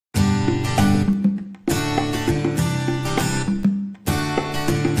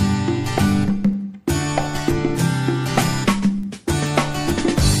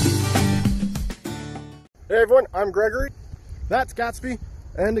everyone, I'm Gregory. That's Gatsby,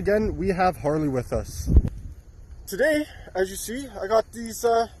 and again, we have Harley with us. Today, as you see, I got these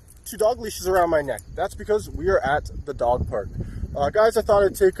two dog leashes around my neck. That's because we are at the dog park. Guys, I thought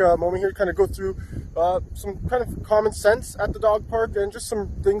I'd take a moment here to kind of go through some kind of common sense at the dog park and just some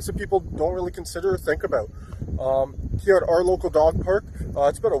things that people don't really consider or think about. Here at our local dog park,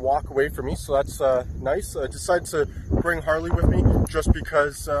 it's about a walk away from me, so that's nice. I decided to bring Harley with me just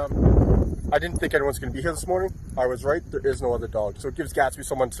because I didn't think anyone's going to be here this morning. I was right, there is no other dog, so it gives Gatsby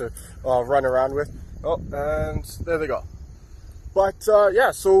someone to run around with. Oh, and there they go. But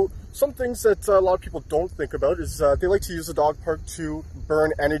yeah, so some things that a lot of people don't think about is they like to use the dog park to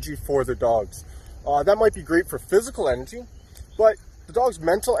burn energy for their dogs. That might be great for physical energy, but the dog's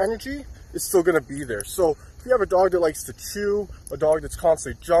mental energy is still going to be there. So if you have a dog that likes to chew, a dog that's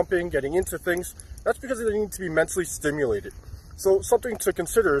constantly jumping, getting into things, that's because they need to be mentally stimulated. So something to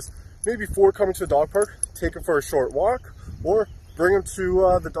consider is maybe before coming to the dog park, take them for a short walk, or bring them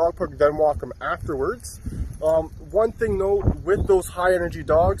to the dog park, then walk them afterwards. One thing though, with those high energy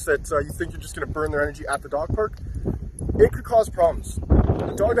dogs that you think you're just going to burn their energy at the dog park, it could cause problems.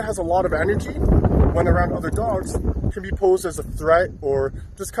 A dog that has a lot of energy when around other dogs can be posed as a threat or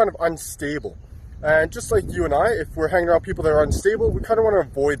just kind of unstable. And just like you and I, if we're hanging around people that are unstable, we kind of want to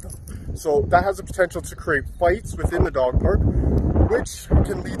avoid them. So that has the potential to create fights within the dog park, which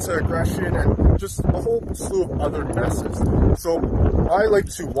can lead to aggression and just a whole slew of other messes. So I like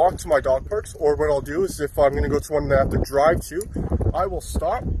to walk to my dog parks, or what I'll do is if I'm going to go to one that I have to drive to, I will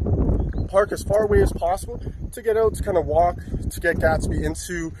stop, park as far away as possible to get out, to kind of walk, to get Gatsby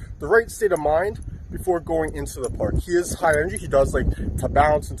into the right state of mind before going into the park. He is high energy, he does like to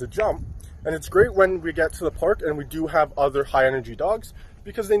bounce and to jump, and it's great when we get to the park and we do have other high energy dogs,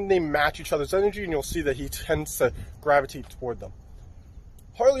 because then they match each other's energy and you'll see that he tends to gravitate toward them.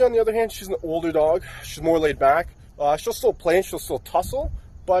 Harley, on the other hand, she's an older dog. She's more laid back. She'll still play and she'll still tussle,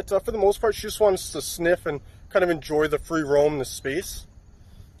 but for the most part, she just wants to sniff and kind of enjoy the free roam, the space.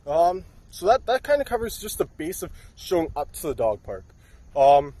 So that kind of covers just the base of showing up to the dog park.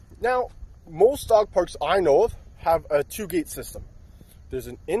 Now, most dog parks I know of have a two-gate system. There's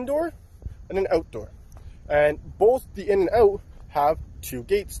an indoor and an outdoor, and both the in and out have two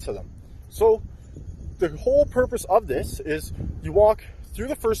gates to them. So the whole purpose of this is you walk through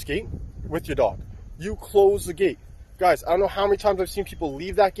the first gate with your dog. You close the gate. Guys, I don't know how many times I've seen people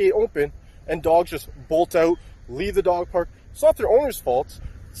leave that gate open and dogs just bolt out, leave the dog park. It's not their owner's fault.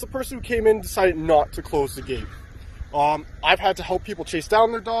 It's the person who came in and decided not to close the gate. I've had to help people chase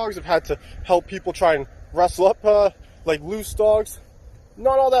down their dogs. I've had to help people try and wrestle up like loose dogs.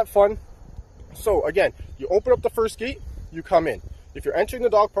 Not all that fun. So again, you open up the first gate, you come in. If you're entering the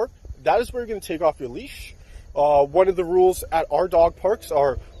dog park, that is where you're going to take off your leash. One of the rules at our dog parks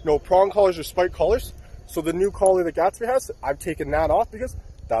are no prong collars or spike collars. So the new collar that Gatsby has, I've taken that off because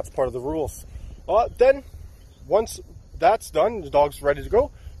that's part of the rules. Then, once that's done, the dog's ready to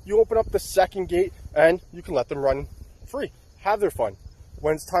go, you open up the second gate and you can let them run free, have their fun.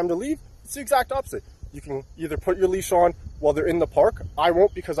 When it's time to leave, it's the exact opposite. You can either put your leash on while they're in the park. I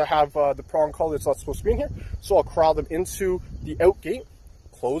won't, because I have the prong collar that's not supposed to be in here. So I'll corral them into the out gate,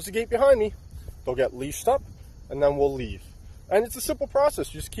 close the gate behind me, they'll get leashed up, and then we'll leave. And it's a simple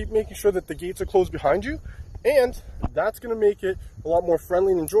process. You just keep making sure that the gates are closed behind you, and that's going to make it a lot more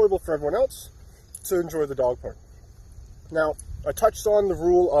friendly and enjoyable for everyone else to enjoy the dog park. Now, I touched on the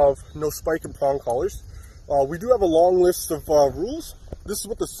rule of no spike and prong collars. We do have a long list of rules. This is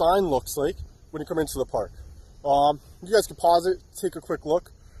what the sign looks like when you come into the park. You guys can pause it, take a quick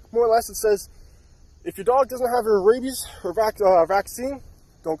look. More or less it says, if your dog doesn't have a rabies or vaccine,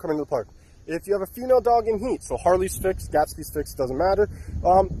 don't come into the park. If you have a female dog in heat, so Harley's fixed, Gatsby's fixed, doesn't matter,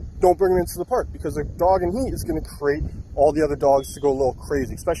 don't bring them into the park, because a dog in heat is going to create all the other dogs to go a little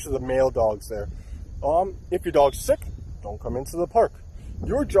crazy, especially the male dogs there. If your dog's sick, don't come into the park.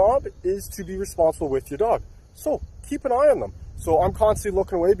 Your job is to be responsible with your dog, so keep an eye on them. So I'm constantly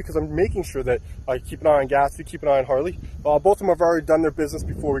looking away because I'm making sure that I keep an eye on Gatsby, keep an eye on Harley. Both of them have already done their business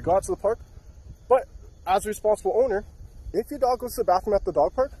before we got to the park, but as a responsible owner, if your dog goes to the bathroom at the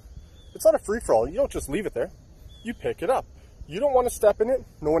dog park, it's not a free-for-all. You don't just leave it there. You pick it up. You don't want to step in it.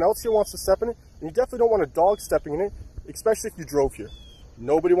 No one else here wants to step in it. And you definitely don't want a dog stepping in it, especially if you drove here.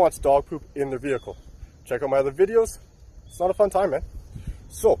 Nobody wants dog poop in their vehicle. Check out my other videos. It's not a fun time, man.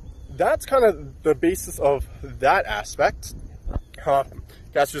 So that's kind of the basis of that aspect.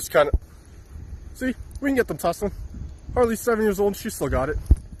 That's just kind of... See, we can get them tussling. Harley's 7 years old. She still got it.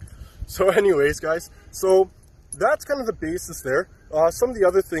 So anyways, guys. So that's kind of the basis there. Some of the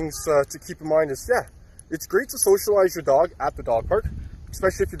other things to keep in mind is, yeah, it's great to socialize your dog at the dog park,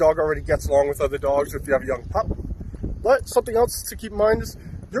 especially if your dog already gets along with other dogs or if you have a young pup. But something else to keep in mind is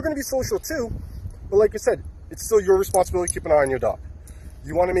you're going to be social too, but like I said, it's still your responsibility to keep an eye on your dog.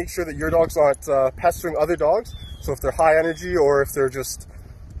 You want to make sure that your dog's not pestering other dogs. So if they're high energy or if they're just,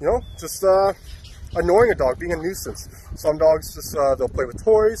 you know, just annoying a dog, being a nuisance. Some dogs just, they'll play with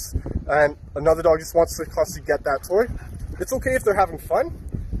toys, and another dog just wants to constantly get that toy. It's okay if they're having fun,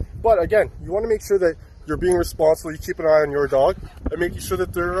 but again, you want to make sure that you're being responsible, you keep an eye on your dog, and making sure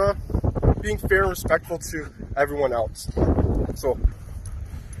that they're being fair and respectful to everyone else. So,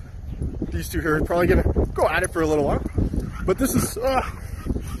 these two here are probably going to go at it for a little while, but this is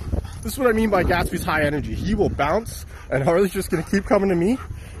what I mean by Gatsby's high energy. He will bounce, and Harley's just going to keep coming to me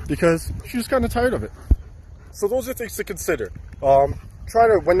because she's kind of tired of it. So those are things to consider.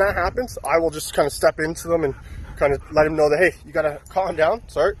 When that happens, I will just kind of step into them and kind of let him know that, hey, you got to calm down,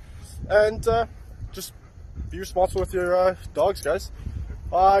 and just be responsible with your dogs, guys.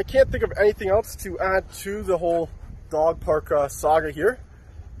 I can't think of anything else to add to the whole dog park saga here,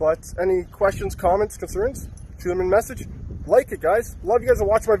 but any questions, comments, concerns, shoot them in a message. Like it, guys. A lot of you guys are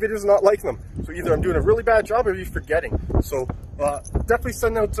watching my videos and not liking them. So either I'm doing a really bad job or you're forgetting. So definitely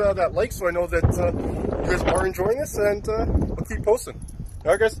send out that like so I know that you guys are enjoying this, and we'll keep posting.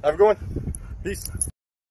 Alright guys, have a good one. Peace.